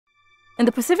In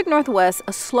the Pacific Northwest,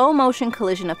 a slow-motion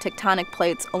collision of tectonic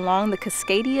plates along the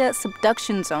Cascadia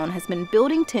Subduction Zone has been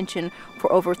building tension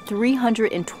for over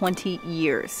 320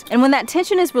 years. And when that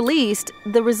tension is released,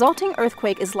 the resulting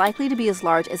earthquake is likely to be as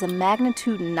large as a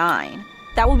magnitude 9.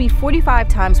 That will be 45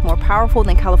 times more powerful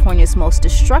than California's most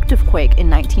destructive quake in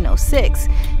 1906,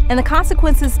 and the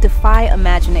consequences defy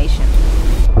imagination.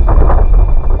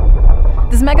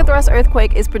 This Megathrust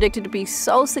earthquake is predicted to be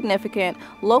so significant,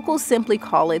 locals simply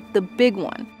call it the Big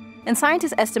One. And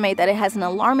scientists estimate that it has an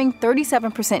alarming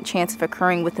 37% chance of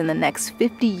occurring within the next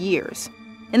 50 years.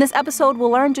 In this episode, we'll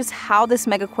learn just how this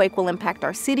megaquake will impact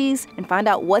our cities and find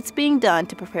out what's being done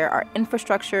to prepare our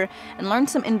infrastructure and learn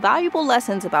some invaluable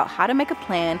lessons about how to make a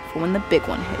plan for when the big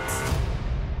one hits.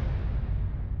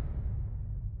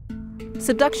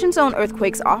 Subduction zone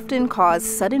earthquakes often cause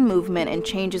sudden movement and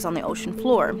changes on the ocean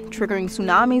floor, triggering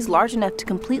tsunamis large enough to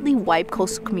completely wipe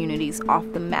coastal communities off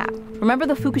the map. Remember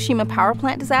the Fukushima power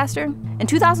plant disaster? In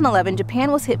 2011,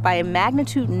 Japan was hit by a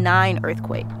magnitude 9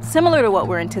 earthquake, similar to what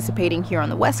we're anticipating here on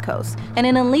the West Coast, and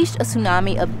it unleashed a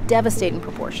tsunami of devastating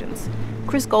proportions.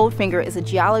 Chris Goldfinger is a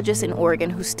geologist in Oregon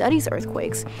who studies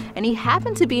earthquakes, and he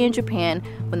happened to be in Japan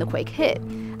when the quake hit.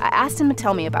 I asked him to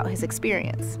tell me about his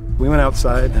experience. We went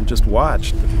outside and just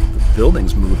watched the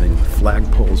buildings moving, the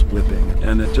flagpoles whipping,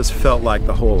 and it just felt like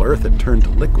the whole earth had turned to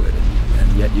liquid,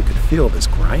 and yet you could feel this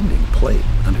grinding plate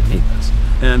underneath us.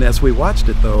 And as we watched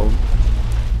it, though,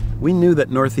 we knew that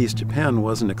northeast Japan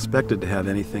wasn't expected to have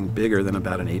anything bigger than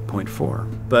about an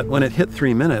 8.4. But when it hit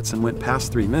 3 minutes and went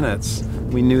past 3 minutes,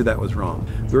 we knew that was wrong.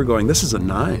 We were going, this is a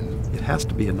 9. It has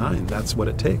to be a 9. That's what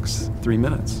it takes, 3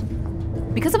 minutes.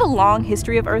 Because of a long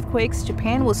history of earthquakes,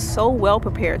 Japan was so well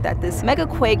prepared that this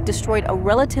megaquake destroyed a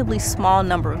relatively small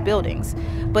number of buildings.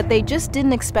 But they just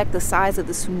didn't expect the size of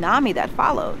the tsunami that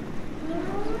followed.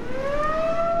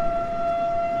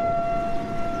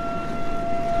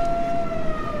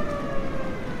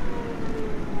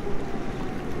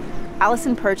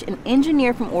 Allison Perch, an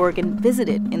engineer from Oregon,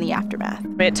 visited in the aftermath.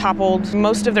 It toppled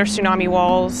most of their tsunami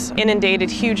walls,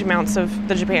 inundated huge amounts of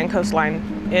the Japan coastline.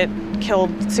 It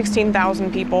killed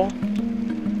 16,000 people.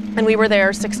 And we were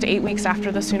there 6 to 8 weeks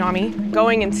after the tsunami,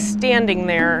 going and standing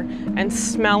there and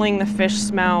smelling the fish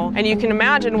smell. And you can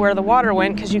imagine where the water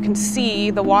went because you can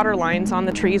see the water lines on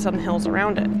the trees on the hills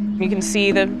around it. You can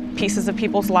see the pieces of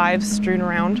people's lives strewn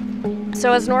around.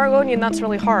 So as an Oregonian, that's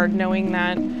really hard, knowing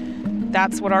that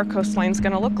that's what our coastline's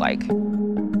going to look like.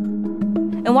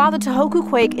 And while the Tohoku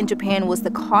quake in Japan was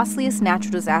the costliest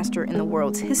natural disaster in the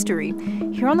world's history,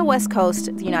 here on the West Coast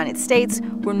of the United States,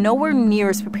 we're nowhere near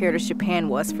as prepared as Japan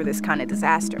was for this kind of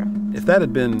disaster. If that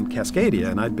had been Cascadia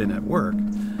and I'd been at work,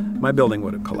 my building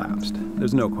would have collapsed.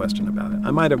 There's no question about it.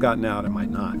 I might have gotten out, I might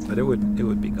not, but it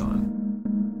would be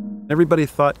gone. Everybody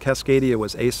thought Cascadia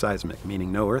was aseismic,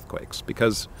 meaning no earthquakes,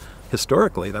 because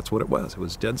historically that's what it was. It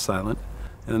was dead silent.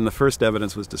 And then the first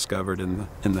evidence was discovered in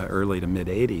the early to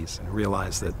mid-'80s, and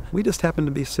realized that we just happened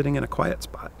to be sitting in a quiet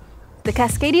spot. The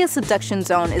Cascadia Subduction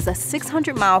Zone is a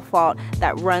 600-mile fault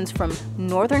that runs from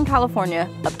Northern California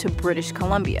up to British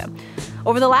Columbia.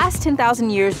 Over the last 10,000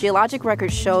 years, geologic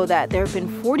records show that there have been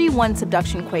 41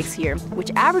 subduction quakes here,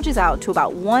 which averages out to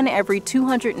about 1 every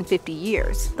 250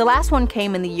 years. The last one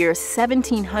came in the year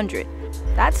 1700.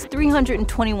 That's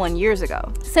 321 years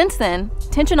ago. Since then,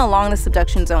 tension along the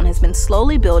subduction zone has been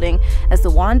slowly building as the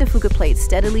Juan de Fuca plate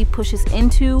steadily pushes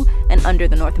into and under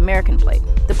the North American plate.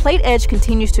 The plate edge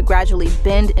continues to gradually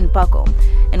bend and buckle,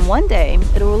 and one day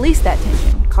it'll release that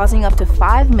tension, causing up to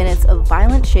 5 minutes of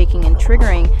violent shaking and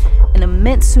triggering an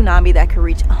immense tsunami that could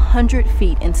reach 100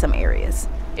 feet in some areas.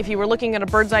 If you were looking at a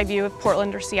bird's eye view of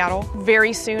Portland or Seattle,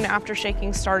 very soon after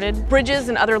shaking started, bridges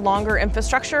and other longer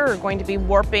infrastructure are going to be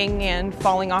warping and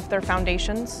falling off their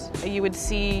foundations. You would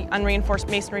see unreinforced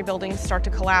masonry buildings start to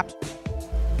collapse.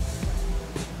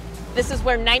 This is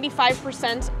where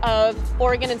 95% of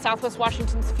Oregon and Southwest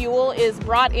Washington's fuel is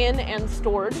brought in and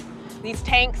stored. These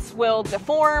tanks will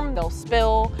deform, they'll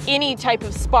spill. Any type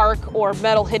of spark or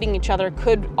metal hitting each other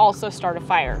could also start a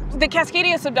fire. The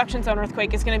Cascadia Subduction Zone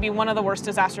earthquake is going to be one of the worst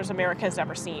disasters America has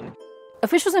ever seen.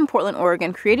 Officials in Portland,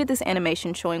 Oregon created this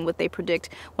animation showing what they predict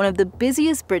one of the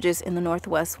busiest bridges in the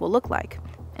Northwest will look like.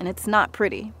 And it's not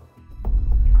pretty.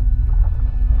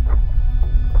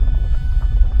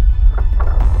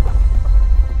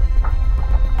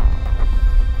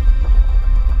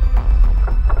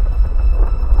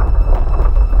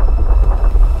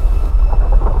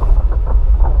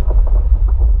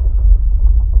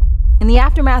 In the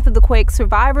aftermath of the quake,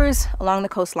 survivors along the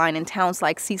coastline in towns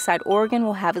like Seaside, Oregon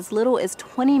will have as little as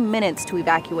 20 minutes to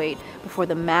evacuate before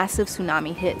the massive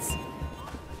tsunami hits.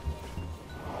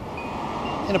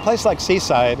 In a place like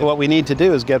Seaside, what we need to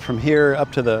do is get from here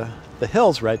up to the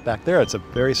hills right back there. It's a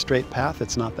very straight path,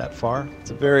 it's not that far.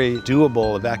 It's a very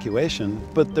doable evacuation,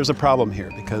 but there's a problem here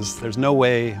because there's no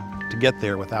way to get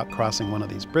there without crossing one of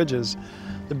these bridges.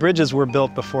 The bridges were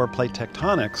built before plate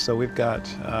tectonics, so we've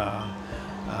got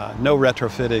no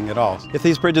retrofitting at all. If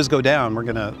these bridges go down,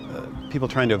 people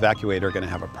trying to evacuate are gonna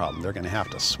have a problem. They're gonna have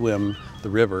to swim the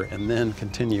river and then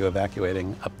continue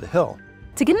evacuating up the hill.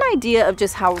 To get an idea of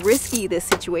just how risky this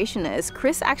situation is,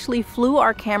 Chris actually flew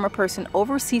our camera person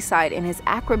over Seaside in his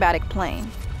acrobatic plane.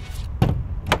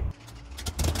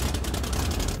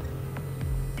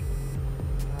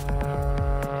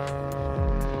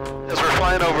 As we're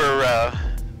flying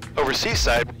over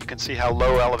Seaside, you can see how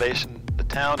low elevation the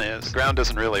town is. The ground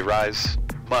doesn't really rise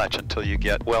much until you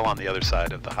get well on the other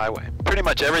side of the highway. Pretty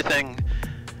much everything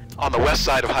on the west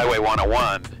side of Highway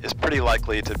 101 is pretty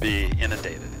likely to be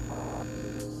inundated.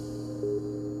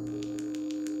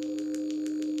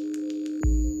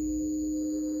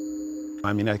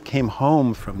 I mean, I came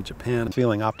home from Japan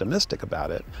feeling optimistic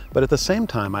about it, but at the same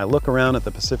time, I look around at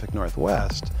the Pacific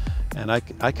Northwest and I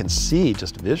can see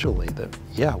just visually that,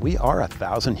 yeah, we are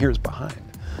 1,000 years behind,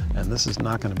 and this is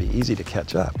not going to be easy to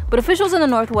catch up. But officials in the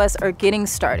Northwest are getting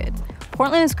started.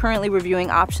 Portland is currently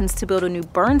reviewing options to build a new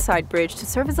Burnside Bridge to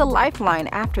serve as a lifeline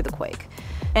after the quake.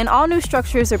 And all new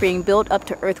structures are being built up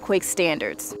to earthquake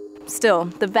standards. Still,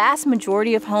 the vast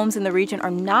majority of homes in the region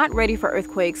are not ready for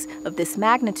earthquakes of this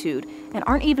magnitude and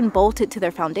aren't even bolted to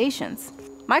their foundations.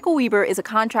 Michael Weber is a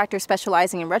contractor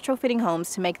specializing in retrofitting homes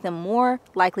to make them more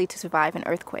likely to survive an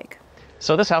earthquake.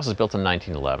 So this house was built in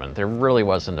 1911. There really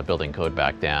wasn't a building code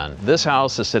back then. This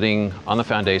house is sitting on the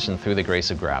foundation through the grace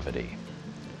of gravity.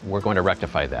 We're going to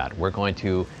rectify that. We're going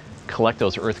to collect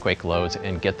those earthquake loads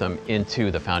and get them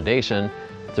into the foundation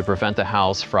to prevent the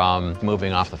house from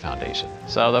moving off the foundation.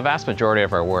 So the vast majority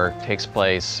of our work takes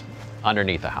place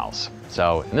underneath the house.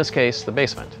 So in this case, the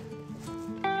basement.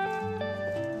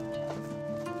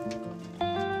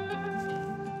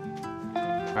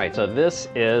 All right, so this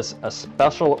is a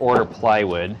special order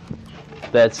plywood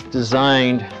that's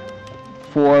designed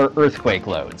for earthquake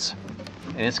loads.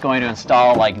 And it's going to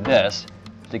install like this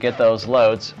to get those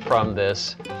loads from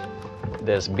this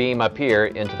beam up here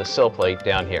into the sill plate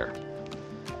down here.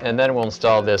 And then we'll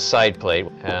install this side plate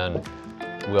and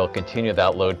we'll continue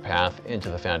that load path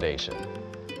into the foundation.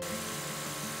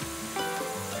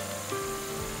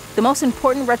 The most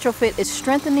important retrofit is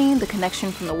strengthening the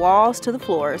connection from the walls to the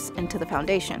floors and to the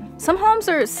foundation. Some homes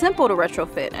are simple to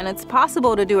retrofit and it's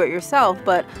possible to do it yourself,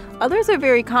 but others are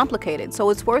very complicated, so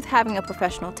it's worth having a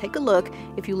professional take a look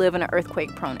if you live in an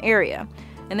earthquake-prone area.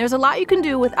 And there's a lot you can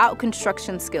do without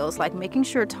construction skills, like making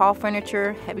sure tall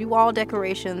furniture, heavy wall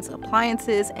decorations,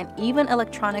 appliances, and even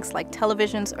electronics like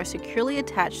televisions are securely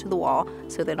attached to the wall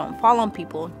so they don't fall on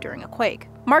people during a quake.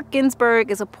 Mark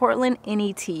Ginsberg is a Portland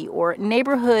NET, or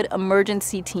Neighborhood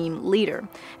Emergency Team leader,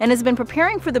 and has been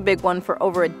preparing for the big one for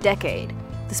over a decade.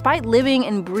 Despite living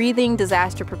and breathing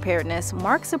disaster preparedness,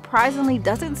 Mark surprisingly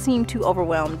doesn't seem too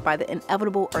overwhelmed by the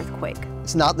inevitable earthquake.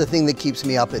 It's not the thing that keeps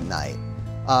me up at night.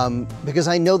 Because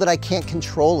I know that I can't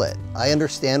control it. I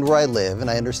understand where I live and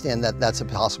I understand that that's a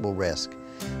possible risk.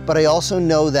 But I also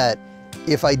know that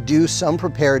if I do some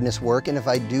preparedness work and if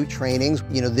I do trainings,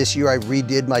 this year I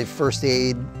redid my first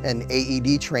aid and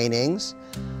AED trainings,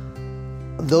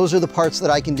 those are the parts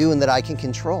that I can do and that I can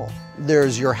control.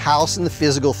 There's your house and the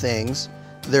physical things,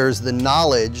 there's the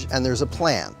knowledge, and there's a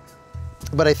plan.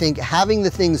 But I think having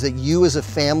the things that you as a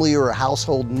family or a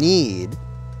household need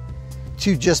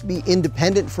to just be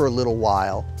independent for a little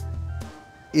while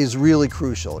is really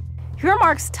crucial. Here are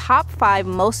Mark's top 5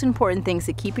 most important things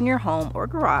to keep in your home or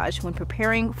garage when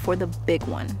preparing for the big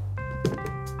one.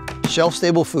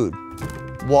 Shelf-stable food,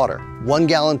 water, 1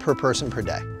 gallon per person per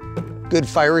day. Good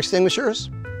fire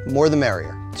extinguishers, more the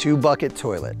merrier. 2-bucket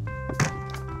toilet.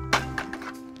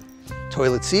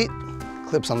 Toilet seat,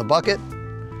 clips on the bucket.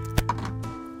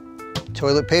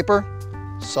 Toilet paper,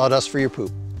 sawdust for your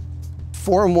poop.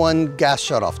 4-in-1 gas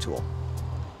shutoff tool.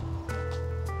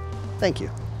 Thank you.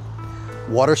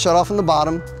 Water shutoff on the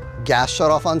bottom, gas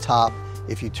shutoff on top.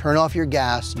 If you turn off your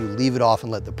gas, you leave it off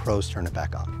and let the pros turn it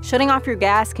back on. Shutting off your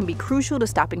gas can be crucial to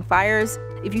stopping fires.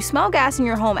 If you smell gas in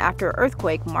your home after an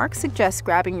earthquake, Mark suggests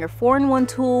grabbing your 4-in-1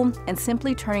 tool and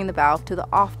simply turning the valve to the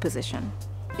off position.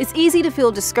 It's easy to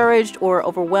feel discouraged or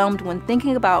overwhelmed when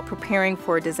thinking about preparing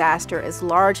for a disaster as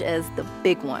large as the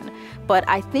big one. But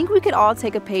I think we could all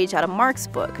take a page out of Mark's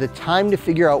book. The time to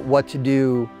figure out what to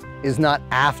do is not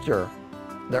after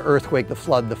the earthquake, the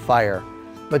flood, the fire,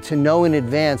 but to know in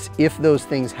advance if those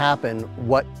things happen,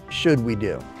 what should we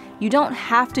do? You don't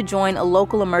have to join a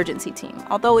local emergency team,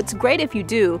 although it's great if you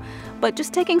do, but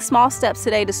just taking small steps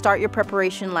today to start your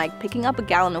preparation, like picking up a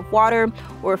gallon of water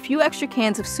or a few extra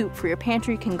cans of soup for your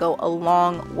pantry, can go a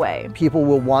long way. People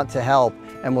will want to help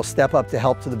and will step up to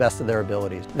help to the best of their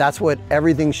abilities. That's what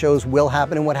everything shows will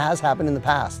happen and what has happened in the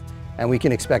past. And we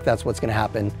can expect that's what's going to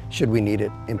happen should we need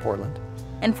it in Portland.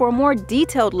 And for a more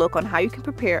detailed look on how you can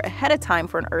prepare ahead of time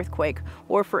for an earthquake,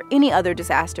 or for any other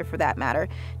disaster for that matter,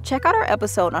 check out our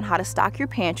episode on how to stock your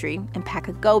pantry and pack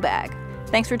a go bag.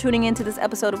 Thanks for tuning in to this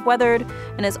episode of Weathered,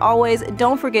 and as always,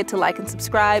 don't forget to like and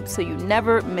subscribe so you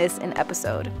never miss an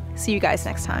episode. See you guys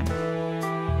next time.